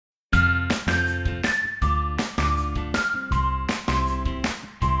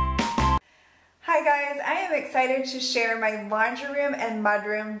Hi guys, I am excited to share my laundry room and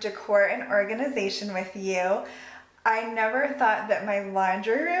mudroom decor and organization with you. I never thought that my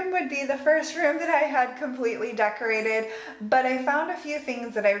laundry room would be the first room that I had completely decorated, but I found a few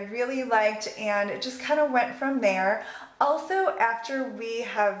things that I really liked and it just kind of went from there. Also, after we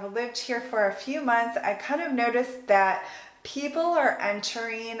have lived here for a few months, I kind of noticed that people are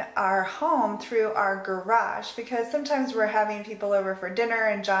entering our home through our garage because sometimes we're having people over for dinner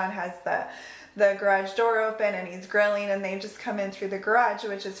and John has the garage door open and he's grilling and they just come in through the garage,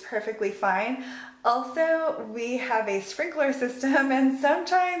 which is perfectly fine. Also, we have a sprinkler system and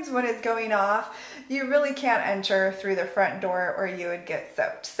sometimes when it's going off, you really can't enter through the front door or you would get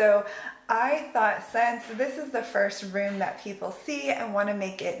soaked. So I thought since this is the first room that people see, I want to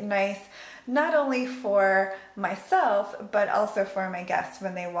make it nice, not only for myself, but also for my guests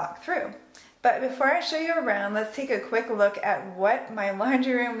when they walk through. But before I show you around, let's take a quick look at what my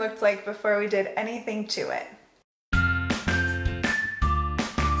laundry room looked like before we did anything to it.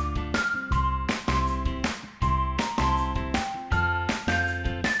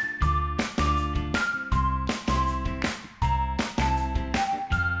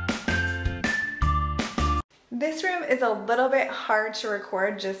 This room is a little bit hard to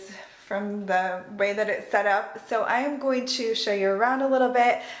record just from the way that it's set up, so I am going to show you around a little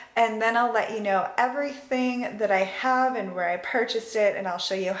bit and then I'll let you know everything that I have and where I purchased it, and I'll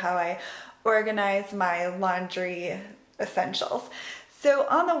show you how I organize my laundry essentials. So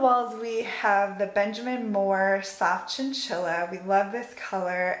on the walls we have the Benjamin Moore Soft Chinchilla. We love this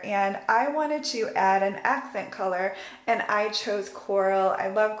color and I wanted to add an accent color and I chose coral. I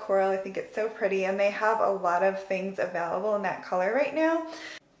love coral, I think it's so pretty, and they have a lot of things available in that color right now.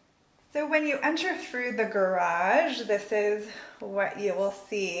 So when you enter through the garage, this is what you will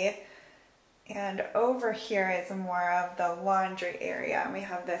see. And over here is more of the laundry area. And we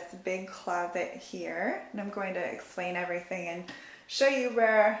have this big closet here. And I'm going to explain everything and show you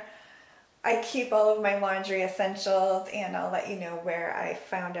where I keep all of my laundry essentials, and I'll let you know where I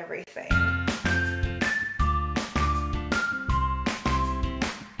found everything.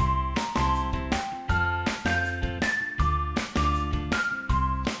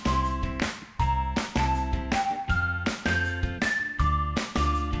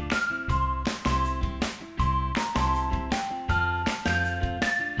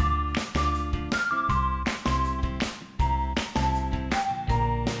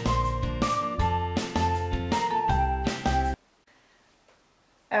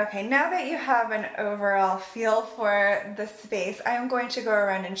 Okay, now that you have an overall feel for the space, I am going to go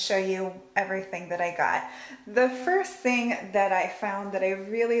around and show you everything that I got. The first thing that I found that I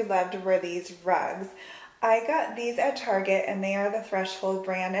really loved were these rugs. I got these at Target and they are the Threshold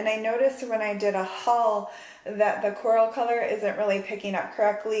brand, and I noticed when I did a haul that the coral color isn't really picking up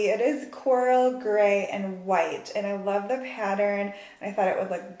correctly. It is coral, gray, and white, and I love the pattern and I thought it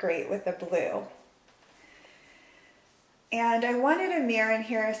would look great with the blue. And I wanted a mirror in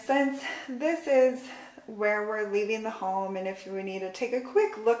here since this is where we're leaving the home and if we need to take a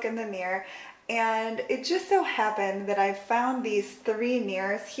quick look in the mirror. And it just so happened that I found these 3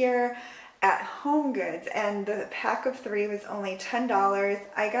 mirrors here at Home Goods, and the pack of 3 was only $10.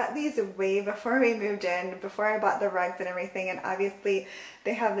 I got these way before we moved in, before I bought the rugs and everything, and obviously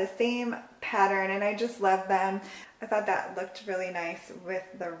they have the same pattern and I just love them. I thought that looked really nice with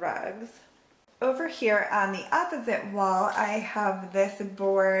the rugs. Over here on the opposite wall, I have this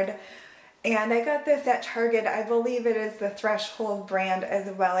board, and I got this at Target. I believe it is the Threshold brand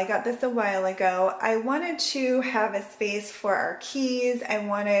as well. I got this a while ago. I wanted to have a space for our keys. I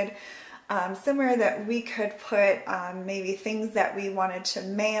wanted somewhere that we could put maybe things that we wanted to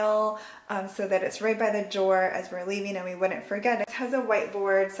mail so that it's right by the door as we're leaving and we wouldn't forget. It has a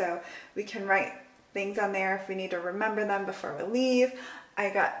whiteboard so we can write things on there if we need to remember them before we leave. I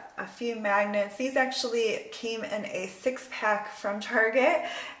got a few magnets. These actually came in a 6-pack from Target,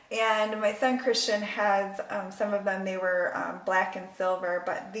 and my son Christian has some of them. They were black and silver,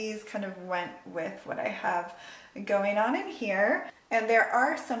 but these kind of went with what I have going on in here. And there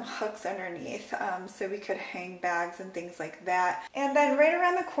are some hooks underneath, so we could hang bags and things like that. And then right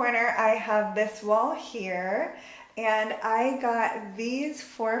around the corner, I have this wall here, and I got these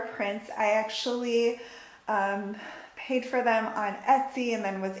 4 prints. I actually paid for them on Etsy and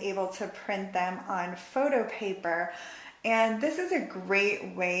then was able to print them on photo paper. And this is a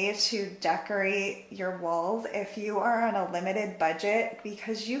great way to decorate your walls if you are on a limited budget,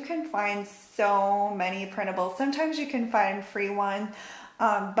 because you can find so many printables. Sometimes you can find free ones,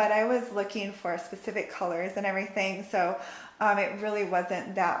 but I was looking for specific colors and everything, so it really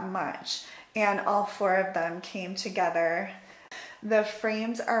wasn't that much. And all 4 of them came together The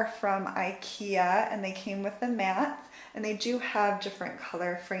frames are from IKEA and they came with the mats, and they do have different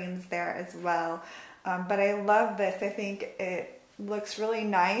color frames there as well. But I love this. I think it looks really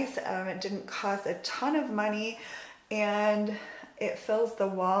nice. It didn't cost a ton of money, and it fills the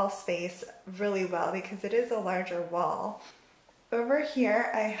wall space really well because it is a larger wall. Over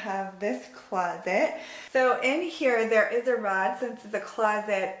here I have this closet. So in here there is a rod since it's a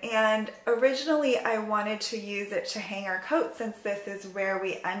closet, and originally I wanted to use it to hang our coats since this is where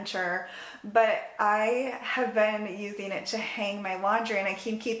we enter, but I have been using it to hang my laundry, and I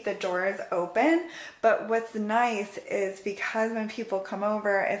can keep the doors open. But what's nice is because when people come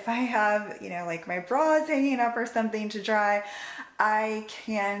over, if I have, you know, like my bras hanging up or something to dry, I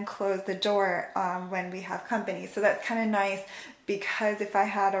can close the door when we have company. So that's kind of nice, because if I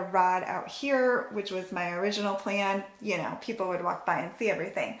had a rod out here, which was my original plan, you know, people would walk by and see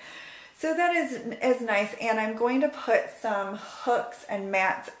everything. So that is nice. And I'm going to put some hooks and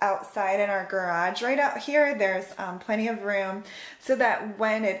mats outside in our garage. Right out here, there's plenty of room so that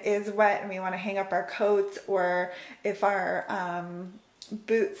when it is wet and we want to hang up our coats, or if our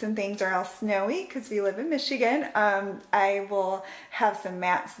boots and things are all snowy, because we live in Michigan, I will have some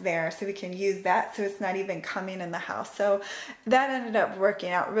mats there so we can use that, so it's not even coming in the house. So that ended up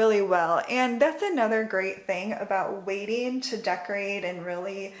working out really well. And that's another great thing about waiting to decorate and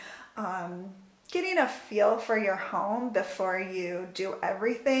really getting a feel for your home before you do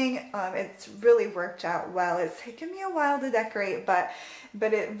everything. It's really worked out well. It's taken me a while to decorate, but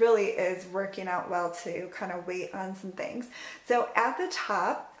it really is working out well to kind of wait on some things. So at the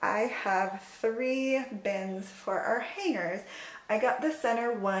top, I have 3 bins for our hangers. I got the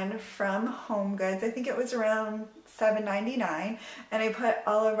center one from Home Goods. I think it was around $7.99, and I put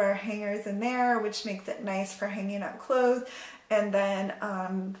all of our hangers in there, which makes it nice for hanging up clothes. And then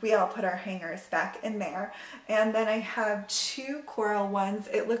we all put our hangers back in there. And then I have 2 coral ones.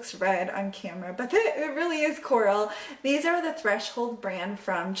 It looks red on camera, but it really is coral. These are the Threshold brand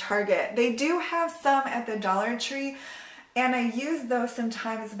from Target. They do have some at the Dollar Tree, and I use those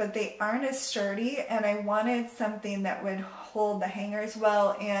sometimes, but they aren't as sturdy, and I wanted something that would hold the hangers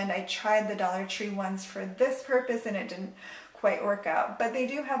well, and I tried the Dollar Tree ones for this purpose, and it didn't quite work out. But they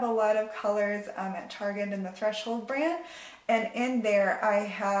do have a lot of colors at Target in the Threshold brand. And in there I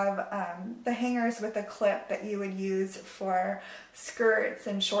have the hangers with a clip that you would use for skirts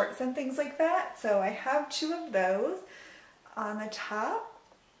and shorts and things like that. So I have 2 of those on the top.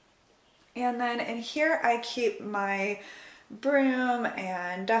 And then in here I keep my broom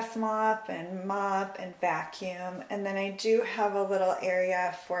and dust mop and vacuum. And then I do have a little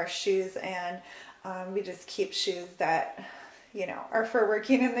area for shoes, and we just keep shoes that, you know, are for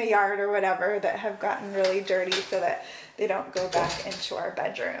working in the yard or whatever, that have gotten really dirty so that they don't go back into our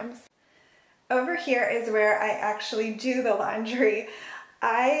bedrooms. Over here is where I actually do the laundry.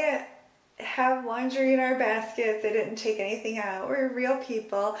 I have laundry in our baskets. I didn't take anything out. We're real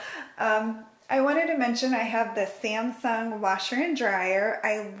people. I wanted to mention I have the Samsung washer and dryer.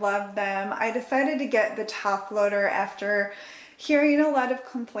 I love them. I decided to get the top loader after hearing a lot of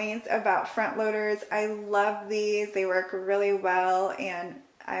complaints about front loaders. I love these. They work really well, and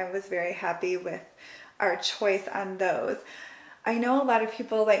I was very happy with our choice on those. I know a lot of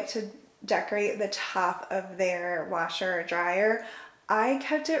people like to decorate the top of their washer or dryer. I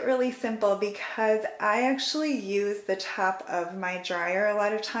kept it really simple because I actually use the top of my dryer a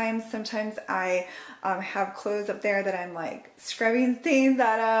lot of times. Sometimes I have clothes up there that I'm like scrubbing stains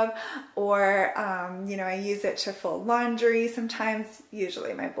out of, or you know, I use it to fold laundry sometimes.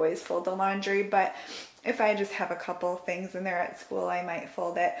 Usually my boys fold the laundry, but if I just have a couple things in there at school, I might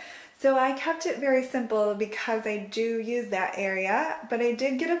fold it. So I kept it very simple because I do use that area. But I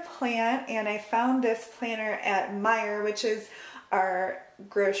did get a plant, and I found this planter at Meijer, which is our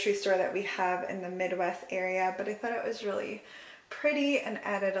grocery store that we have in the Midwest area. But I thought it was really pretty and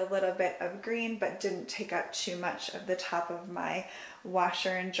added a little bit of green, but didn't take up too much of the top of my washer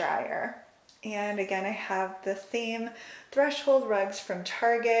and dryer. And again, I have the same Threshold rugs from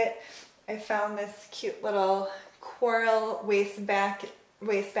Target. I found this cute little coral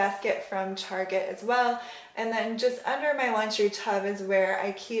wastebasket from Target as well. And then just under my laundry tub is where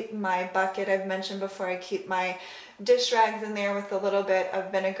I keep my bucket. I've mentioned before, I keep my dish rags in there with a little bit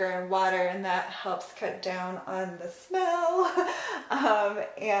of vinegar and water, and that helps cut down on the smell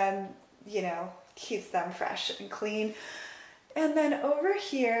and, you know, keeps them fresh and clean. And then over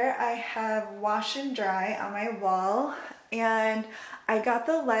here I have wash and dry on my wall, and I got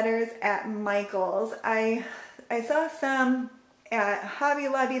the letters at Michael's. I saw some at Hobby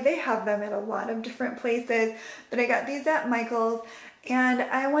Lobby. They have them at a lot of different places, but I got these at Michael's, and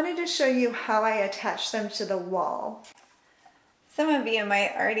I wanted to show you how I attach them to the wall. Some of you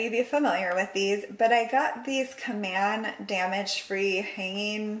might already be familiar with these, but I got these Command damage-free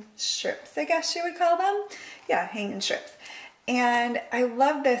hanging strips, I guess you would call them. Yeah, hanging strips. And I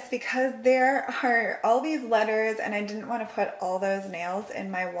love this because there are all these letters and I didn't want to put all those nails in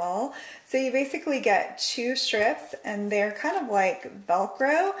my wall. So you basically get 2 strips and they're kind of like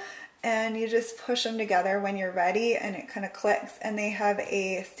Velcro, and you just push them together when you're ready and it kind of clicks, and they have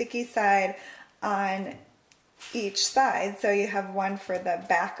a sticky side on each side, so you have one for the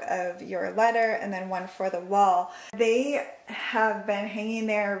back of your letter and then one for the wall. They have been hanging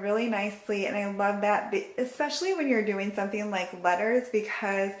there really nicely, and I love that, especially when you're doing something like letters,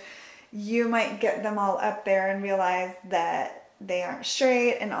 because you might get them all up there and realize that they aren't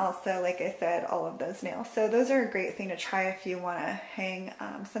straight, and also, like I said, all of those nails. So those are a great thing to try if you want to hang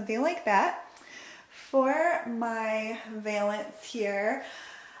something like that. For my valance here,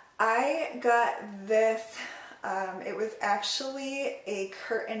 I got this. It was actually a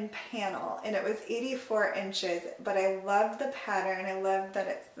curtain panel, and it was 84 inches, but I love the pattern. I love that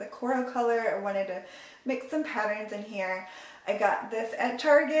it's the coral color. I wanted to mix some patterns in here. I got this at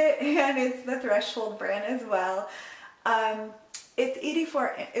Target, and it's the Threshold brand as well.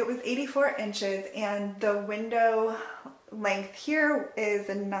 It was 84 inches, and the window length here is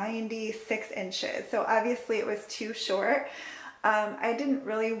 96 inches. So obviously it was too short. I didn't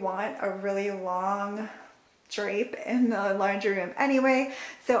really want a really long drape in the laundry room anyway,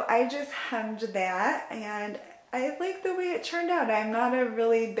 so I just hemmed that, and I like the way it turned out. I'm not a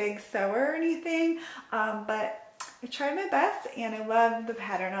really big sewer or anything, but I tried my best, and I love the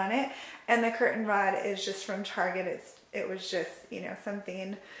pattern on it. And the curtain rod is just from Target. It was just, you know,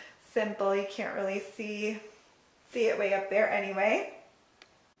 something simple. You can't really see it way up there anyway.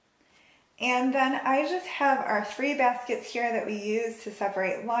 And then I just have our 3 baskets here that we use to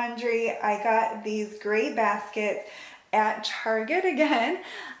separate laundry. I got these gray baskets at Target again.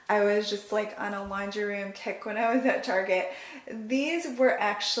 I was just like on a laundry room kick when I was at Target. These were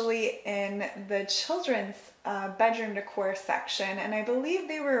actually in the children's bedroom decor section, and I believe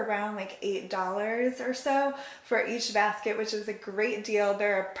they were around like $8 or so for each basket, which is a great deal.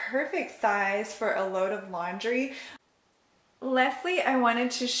 They're a perfect size for a load of laundry. Lastly, I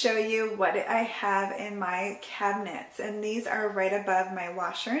wanted to show you what I have in my cabinets, and these are right above my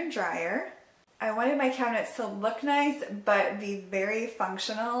washer and dryer. I wanted my cabinets to look nice but be very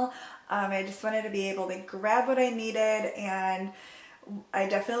functional. I just wanted to be able to grab what I needed, and I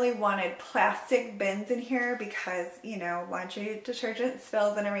definitely wanted plastic bins in here because, you know, laundry detergent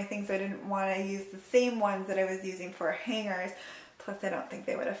spills and everything, so I didn't want to use the same ones that I was using for hangers. Plus, I don't think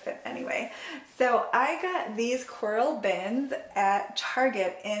they would have fit anyway. So I got these coral bins at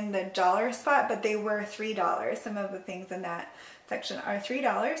Target in the dollar spot, but they were $3. Some of the things in that section are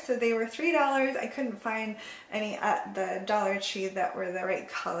 $3. So they were $3. I couldn't find any at the Dollar Tree that were the right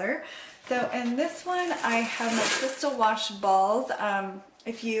color. So in this one, I have my crystal wash balls.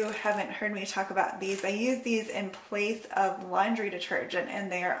 If you haven't heard me talk about these, I use these in place of laundry detergent,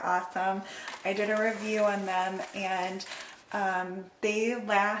 and they are awesome. I did a review on them, and they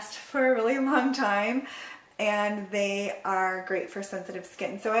last for a really long time, and they are great for sensitive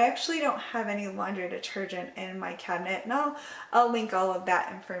skin. So I actually don't have any laundry detergent in my cabinet, and I'll link all of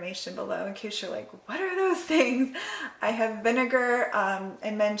that information below in case you're like, what are those things? I have vinegar.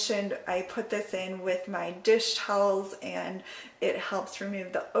 I mentioned I put this in with my dish towels, and it helps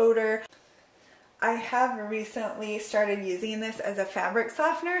remove the odor. I have recently started using this as a fabric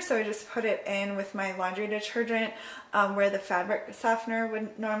softener, so I just put it in with my laundry detergent where the fabric softener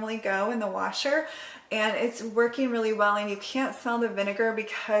would normally go in the washer, and it's working really well. And you can't smell the vinegar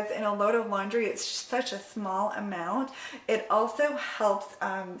because in a load of laundry it's such a small amount. It also helps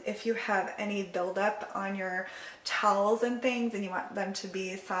if you have any buildup on your towels and things and you want them to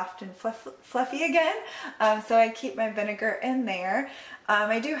be soft and fluffy again. So I keep my vinegar in there.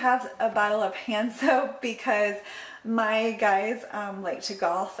 I do have a bottle of hand soap because my guys like to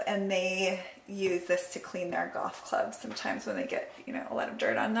golf, and they use this to clean their golf clubs sometimes when they get, you know, a lot of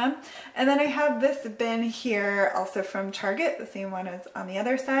dirt on them. And then I have this bin here also from Target, the same one as on the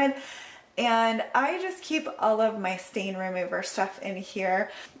other side. And I just keep all of my stain remover stuff in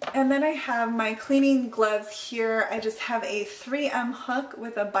here. And then I have my cleaning gloves here. I just have a 3M hook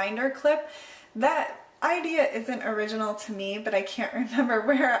with a binder clip. That idea isn't original to me, but I can't remember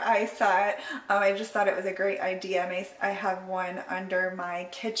where I saw it. I just thought it was a great idea, and I have one under my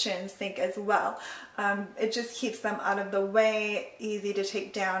kitchen sink as well. It just keeps them out of the way, easy to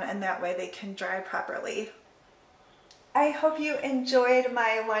take down, and that way they can dry properly. I hope you enjoyed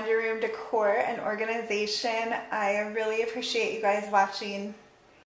my laundry room decor and organization. I really appreciate you guys watching.